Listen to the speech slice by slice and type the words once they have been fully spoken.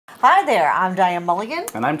Hi there, I'm Diane Mulligan.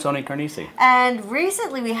 And I'm Tony Carnesi. And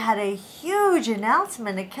recently we had a huge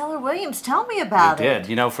announcement at Keller Williams. Tell me about it. We did.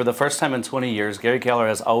 You know, for the first time in 20 years, Gary Keller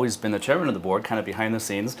has always been the chairman of the board, kind of behind the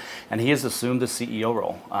scenes, and he has assumed the CEO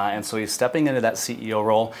role. And so he's stepping into that CEO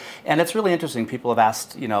role. And it's really interesting. People have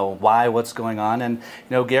asked, why, what's going on? And,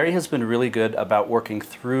 Gary has been really good about working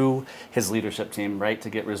through his leadership team, right,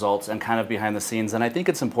 to get results and kind of behind the scenes. And I think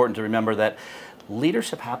it's important to remember that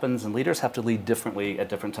leadership happens and leaders have to lead differently at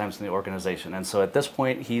different times in the organization. And so at this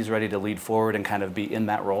point, he's ready to lead forward and kind of be in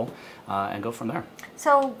that role and go from there.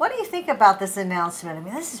 So what do you think about this announcement? I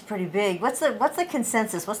mean, this is pretty big. What's the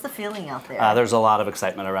consensus? What's the feeling out there? There's a lot of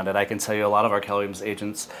excitement around it. I can tell you a lot of our Keller Williams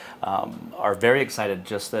agents are very excited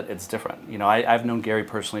just that it's different. I've known Gary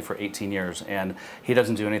personally for 18 years, and he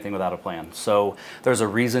doesn't do anything without a plan. So there's a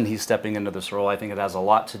reason he's stepping into this role. I think it has a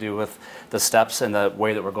lot to do with the steps and the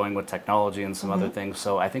way that we're going with technology and some other things.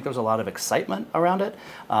 So I think there's a lot of excitement around it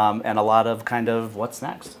and a lot of kind of what's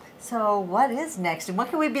next. So what is next, and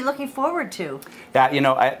what can we be looking forward to? Yeah,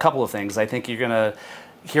 a couple of things. I think you're going to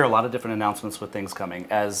hear a lot of different announcements with things coming.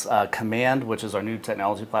 As Command, which is our new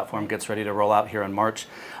technology platform, gets ready to roll out here in March,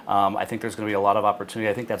 I think there's going to be a lot of opportunity.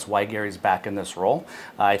 I think that's why Gary's back in this role.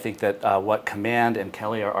 I think that what Command and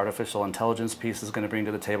Kelly, our artificial intelligence piece, is going to bring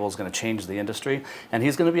to the table is going to change the industry, and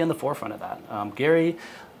he's going to be in the forefront of that. Gary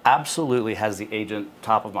absolutely has the agent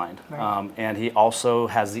top of mind, right. And he also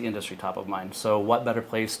has the industry top of mind. So what better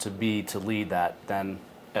place to be to lead that than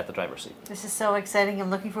at the driver's seat? This is so exciting. I'm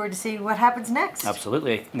looking forward to seeing what happens next.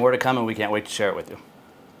 Absolutely. More to come, and we can't wait to share it with you.